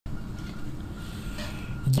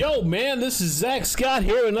Yo, man, this is Zach Scott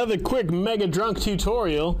here. Another quick mega drunk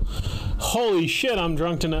tutorial. Holy shit, I'm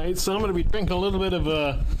drunk tonight, so I'm going to be drinking a little bit of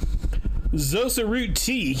Zosa root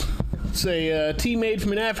tea. It's a tea made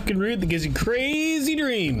from an African root that gives you crazy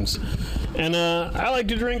dreams. And I like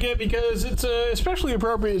to drink it because it's especially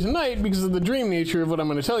appropriate tonight because of the dream nature of what I'm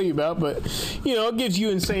going to tell you about. But, you know, it gives you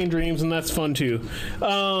insane dreams, and that's fun too.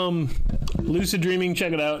 Lucid dreaming,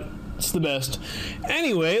 check it out. It's the best.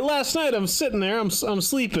 Anyway, last night I'm sitting there, I'm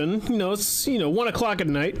sleeping. You know, it's 1 o'clock at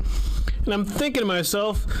night, and I'm thinking to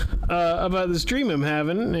myself about this dream I'm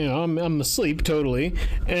having. You know, I'm asleep totally,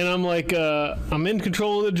 and I'm like, I'm in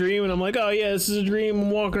control of the dream, and I'm like, oh yeah, this is a dream. I'm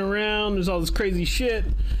walking around. There's all this crazy shit.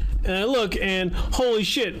 And I look, and holy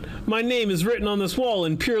shit, my name is written on this wall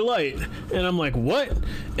in pure light. And I'm like, what?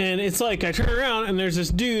 And it's like, I turn around, and there's this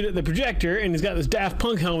dude at the projector, and he's got this Daft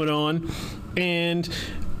Punk helmet on, and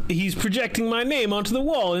he's projecting my name onto the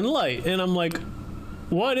wall in light. And I'm like,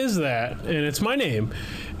 what is that? And it's my name.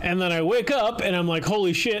 And then I wake up, and I'm like,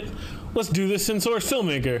 holy shit, let's do this in Source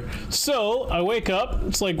Filmmaker. So I wake up,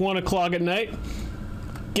 it's like 1 o'clock at night,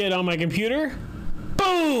 get on my computer,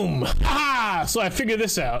 boom! Ah! So I figured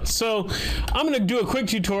this out. So I'm going to do a quick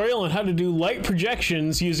tutorial on how to do light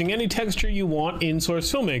projections using any texture you want in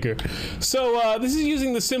Source Filmmaker. So this is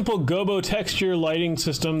using the simple Gobo texture lighting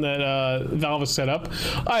system that Valve has set up.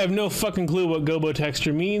 I have no fucking clue what Gobo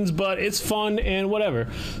texture means, but it's fun and whatever.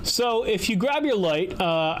 So if you grab your light,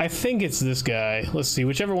 I think it's this guy. Let's see,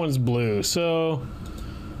 whichever one's blue. So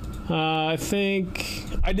I think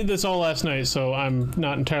I did this all last night, so I'm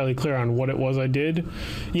not entirely clear on what it was I did.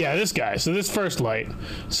 Yeah, this guy. So this first light.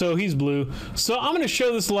 So he's blue. So I'm going to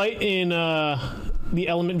show this light in the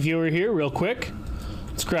element viewer here real quick.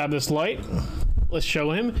 Let's grab this light. Let's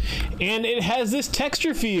show him. And it has this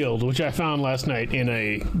texture field, which I found last night in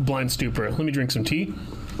a blind stupor. Let me drink some tea.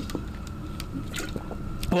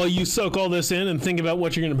 Well, you soak all this in and think about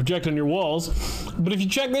what you're going to project on your walls. But if you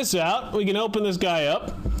check this out, we can open this guy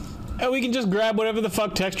up. And we can just grab whatever the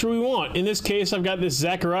fuck texture we want. In this case, I've got this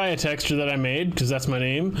Zachariah texture that I made, because that's my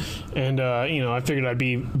name. And, you know, I figured I'd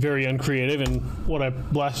be very uncreative in what I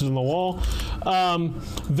blasted on the wall.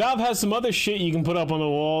 Valve has some other shit you can put up on the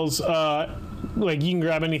walls. Like, you can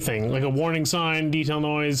grab anything, like a warning sign, detail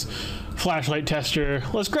noise, flashlight tester.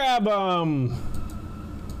 Let's grab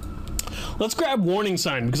warning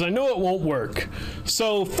sign, because I know it won't work.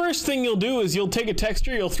 So first thing you'll do is you'll take a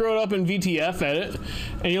texture, you'll throw it up in VTF edit,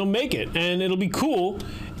 and you'll make it. And it'll be cool,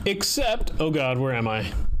 except, oh god, where am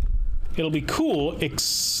I? It'll be cool,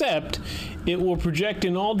 except it will project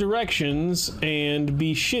in all directions and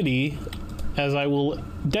be shitty, as I will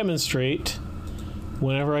demonstrate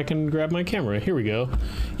whenever I can grab my camera. Here we go.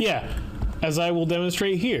 Yeah, as I will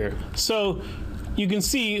demonstrate here. So you can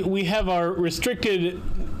see we have our restricted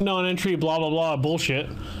non-entry blah blah blah bullshit,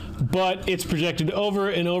 but it's projected over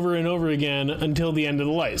and over and over again until the end of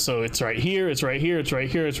the light. So it's right here, it's right here, it's right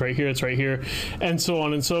here, it's right here, it's right here, and so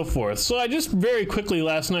on and so forth. So I just very quickly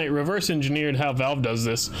last night reverse engineered how Valve does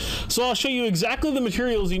this. So I'll show you exactly the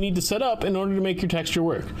materials you need to set up in order to make your texture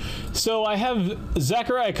work. So I have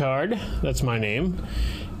Zachariah card, that's my name,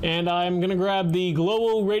 and I'm gonna grab the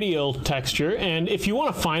global radial texture. And if you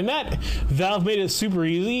want to find that, Valve made it super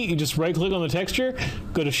easy. You just right click on the texture,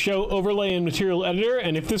 go to show overlay in material editor,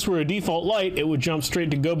 and if this were a default light, it would jump straight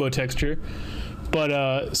to Gobo texture.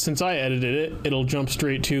 But since I edited it, it'll jump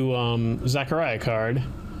straight to Zachariah card.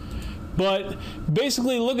 But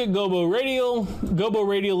basically, look at Gobo radial. Gobo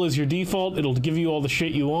radial is your default. It'll give you all the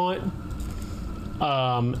shit you want.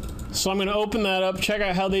 So I'm going to open that up, check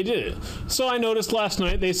out how they did it. So I noticed last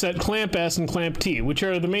night they set clamp S and clamp T, which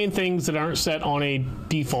are the main things that aren't set on a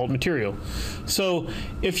default material. So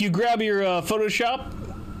if you grab your Photoshop,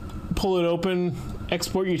 pull it open,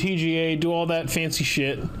 export your TGA, do all that fancy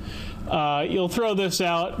shit, you'll throw this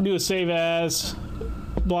out, do a save as,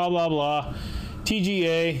 blah blah blah,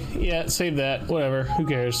 TGA, yeah, save that, whatever, who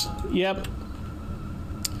cares. Yep.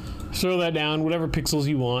 Throw that down, whatever pixels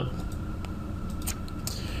you want.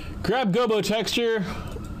 Grab Gobo texture,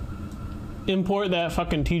 import that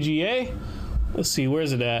fucking TGA. Let's see,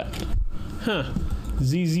 where's it at? Huh.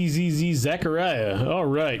 ZZZZ Zachariah.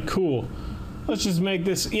 Alright, cool. Let's just make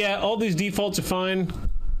this, yeah, all these defaults are fine.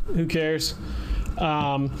 Who cares?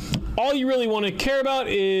 All you really want to care about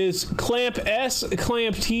is clamp S,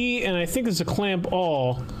 clamp T, and I think there's a clamp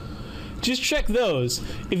all. Just check those.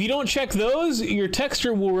 If you don't check those, your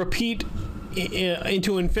texture will repeat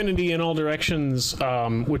into infinity in all directions,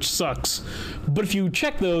 which sucks. But if you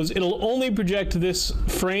check those, it'll only project this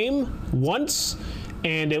frame once,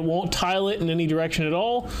 and it won't tile it in any direction at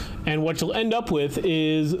all. And what you'll end up with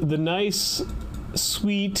is the nice,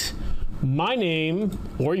 sweet, my name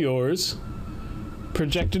or yours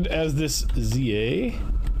projected as this ZA.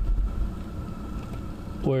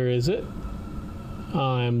 Where is it?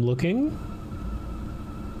 I'm looking.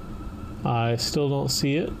 I still don't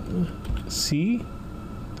see it. See?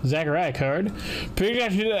 Zachariah card.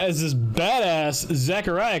 Projected as this badass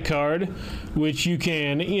Zachariah card, which you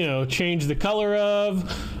can, you know, change the color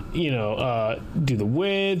of, you know, do the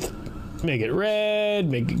width, make it red,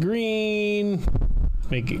 make it green,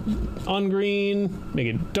 make it ungreen, make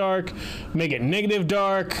it dark, make it negative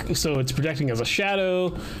dark, so it's projecting as a shadow,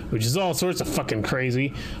 which is all sorts of fucking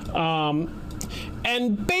crazy.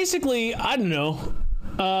 And basically, I don't know,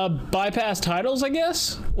 bypass titles, I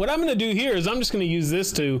guess. What I'm going to do here is I'm just going to use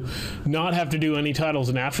this to not have to do any titles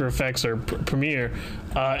in After Effects or Premiere,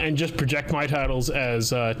 and just project my titles as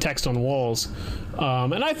text on walls.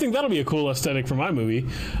 And I think that'll be a cool aesthetic for my movie.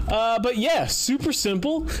 But yeah, super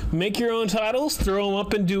simple. Make your own titles, throw them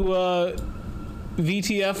up into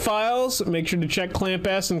VTF files, make sure to check clamp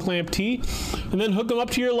S and clamp T, and then hook them up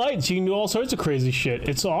to your lights. You can do all sorts of crazy shit.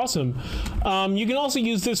 It's awesome. You can also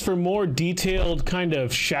use this for more detailed kind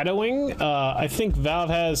of shadowing. I think Valve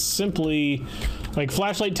has simply like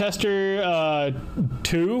Flashlight Tester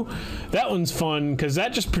 2. That one's fun because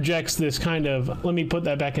that just projects this kind of, let me put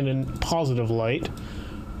that back in positive light,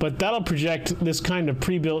 but that'll project this kind of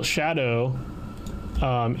pre-built shadow.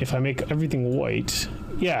 If I make everything white,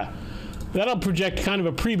 yeah, that'll project kind of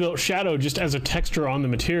a pre-built shadow just as a texture on the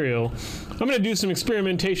material. I'm going to do some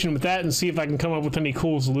experimentation with that and see if I can come up with any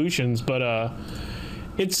cool solutions, but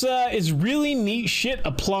it's really neat shit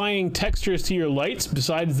applying textures to your lights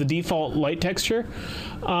besides the default light texture.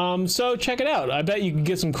 So check it out. I bet you can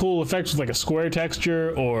get some cool effects with like a square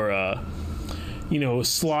texture or you know,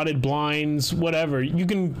 slotted blinds, whatever. You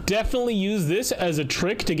can definitely use this as a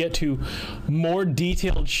trick to get to more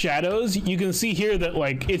detailed shadows. You can see here that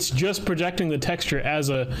like it's just projecting the texture as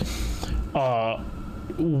a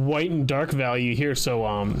white and dark value here,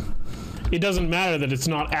 so it doesn't matter that it's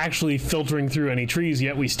not actually filtering through any trees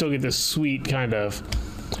yet. We still get this sweet kind of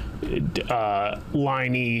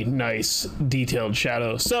liney, nice, detailed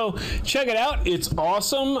shadow. So check it out. It's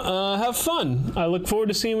awesome. Have fun. I look forward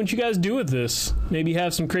to seeing what you guys do with this. Maybe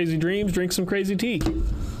have some crazy dreams, drink some crazy tea.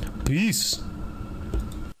 Peace.